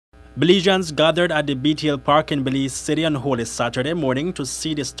Belizeans gathered at the BTL Park in Belize City on Holy Saturday morning to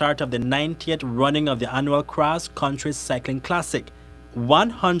see the start of the 90th running of the annual Cross Country Cycling Classic.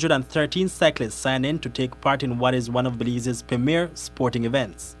 113 cyclists signed in to take part in what is one of Belize's premier sporting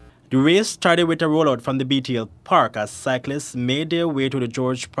events. The race started with a rollout from the BTL Park as cyclists made their way to the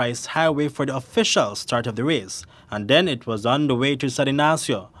George Price Highway for the official start of the race, and then it was on the way to San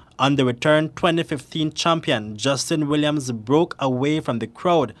Ignacio. On the return, 2015 champion Justin Williams broke away from the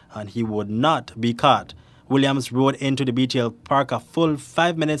crowd and he would not be caught. Williams rode into the BTL Park a full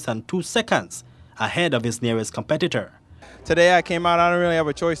 5 minutes and 2 seconds ahead of his nearest competitor. Today I came out, I don't really have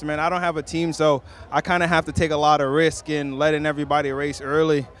a choice, man. I don't have a team, so I kind of have to take a lot of risk in letting everybody race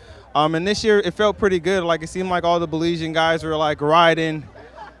early. And this year it felt pretty good. Like, it seemed like all the Belizean guys were like riding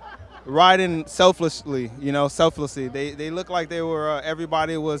selflessly, selflessly. They looked like they were,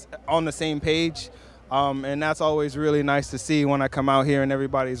 everybody was on the same page. And that's always really nice to see when I come out here and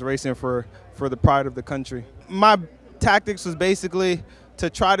everybody's racing for the pride of the country. My tactics was basically to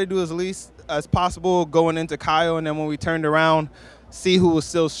try to do as least as possible going into Kyle, and then when we turned around, see who was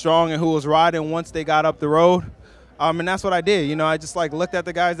still strong and who was riding once they got up the road. And that's what I did. I just looked at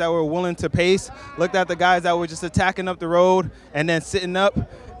the guys that were willing to pace, looked at the guys that were just attacking up the road and then sitting up.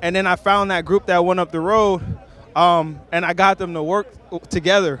 And then I found that group that went up the road, and I got them to work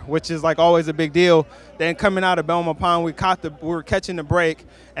together, which is always a big deal. Then coming out of Belmont Pond, we were catching the break,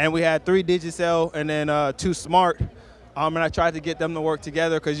 and we had 3 Digicel and then 2 Smart. And I tried to get them to work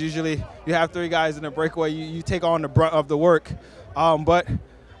together because usually you have 3 guys in a breakaway, you take on the brunt of the work. But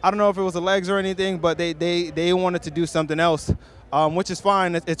I don't know if it was the legs or anything, but they wanted to do something else, which is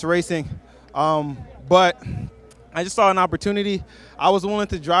fine. It's racing. But I just saw an opportunity. I was willing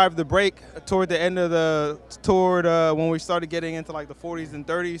to drive the break toward the end of when we started getting into the 40s and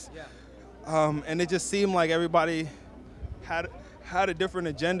 30s. Yeah. And it just seemed like everybody had a different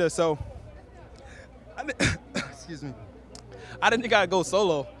agenda. So, excuse me, I didn't think I'd go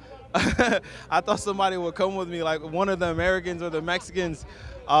solo. I thought somebody would come with me, like one of the Americans or the Mexicans.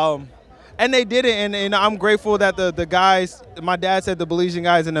 And they did it, and I'm grateful that the guys, my dad said the Belizean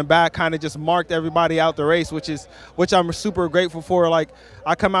guys in the back kind of just marked everybody out the race, which I'm super grateful for.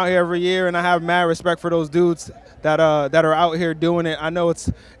 I come out here every year, and I have mad respect for those dudes that are out here doing it. I know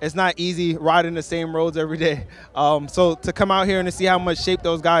it's not easy riding the same roads every day. So to come out here and to see how much shape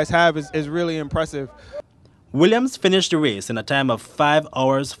those guys have is really impressive. Williams finished the race in a time of 5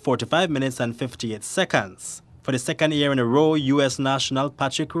 hours, 45 minutes and 58 seconds. For the second year in a row, U.S. national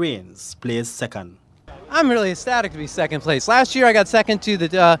Patrick Rains placed second. I'm really ecstatic to be second place. Last year I got second to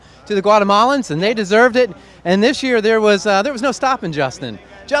the Guatemalans, and they deserved it. And this year there was no stopping Justin.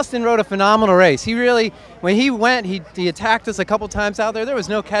 Justin rode a phenomenal race. He really, when he went, he attacked us a couple times out there. There was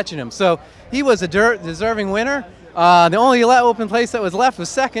no catching him. So he was a deserving winner. The only open place that was left was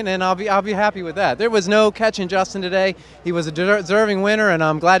second, and I'll be happy with that. There was no catching Justin today. He was a deserving winner, and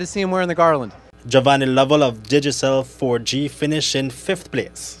I'm glad to see him wearing the garland. Giovanni Lovell of Digicel 4G finished in 5th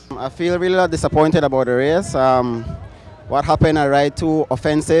place. I feel really disappointed about the race. What happened, I ride too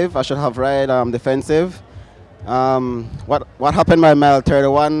offensive. I should have ride defensive. What happened by mile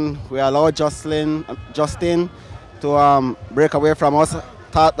 31, we allowed Justin to break away from us.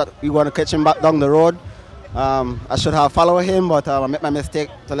 Thought that we want to catch him back down the road. I should have followed him, but I made my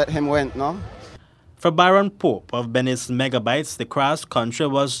mistake to let him win, no? For Byron Pope of Benny's Megabytes, the cross country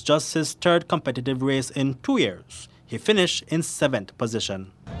was just his 3rd competitive race in 2 years. He finished in 7th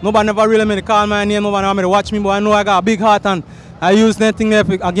position. Nobody never really made me call my name, nobody never made me watch me, but I know I got a big heart and I used anything there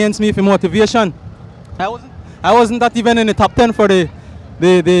against me for motivation. I wasn't that even in the top 10 for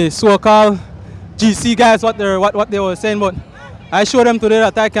the so-called GC guys, what they were saying, but I showed them today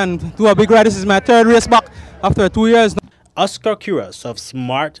that I can do a big ride. This is my 3rd race back after 2 years. Oscar Curas of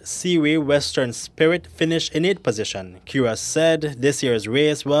Smart Seaway Western Spirit finished in 8th position. Curas said this year's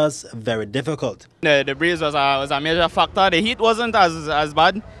race was very difficult. The breeze was a major factor. The heat wasn't as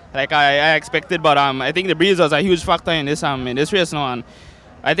bad like I expected, but I think the breeze was a huge factor in this race now. And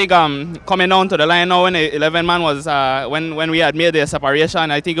I think coming down to the line now when the 11-man was when we had made the separation,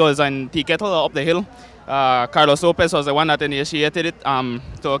 I think it was on Tea Kettle up the hill. Carlos Lopez was the one that initiated it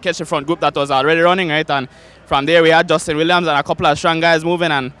to catch the front group that was already running, right? And from there we had Justin Williams and a couple of strong guys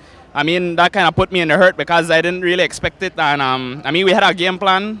moving, and I mean that kind of put me in the hurt because I didn't really expect it. And I mean we had a game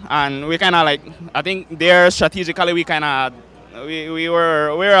plan, and we kind of I think there strategically we kind of we were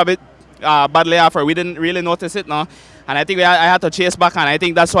a bit badly off, or we didn't really notice it, no. And I think I had to chase back, and I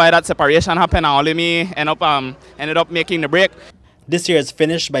think that's why that separation happened, and only me ended up making the break. This year's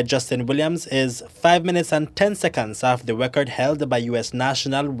finish by Justin Williams is 5 minutes and 10 seconds after the record held by U.S.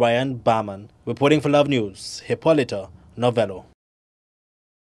 national Ryan Barman. Reporting for Love News, Hipólito Novello.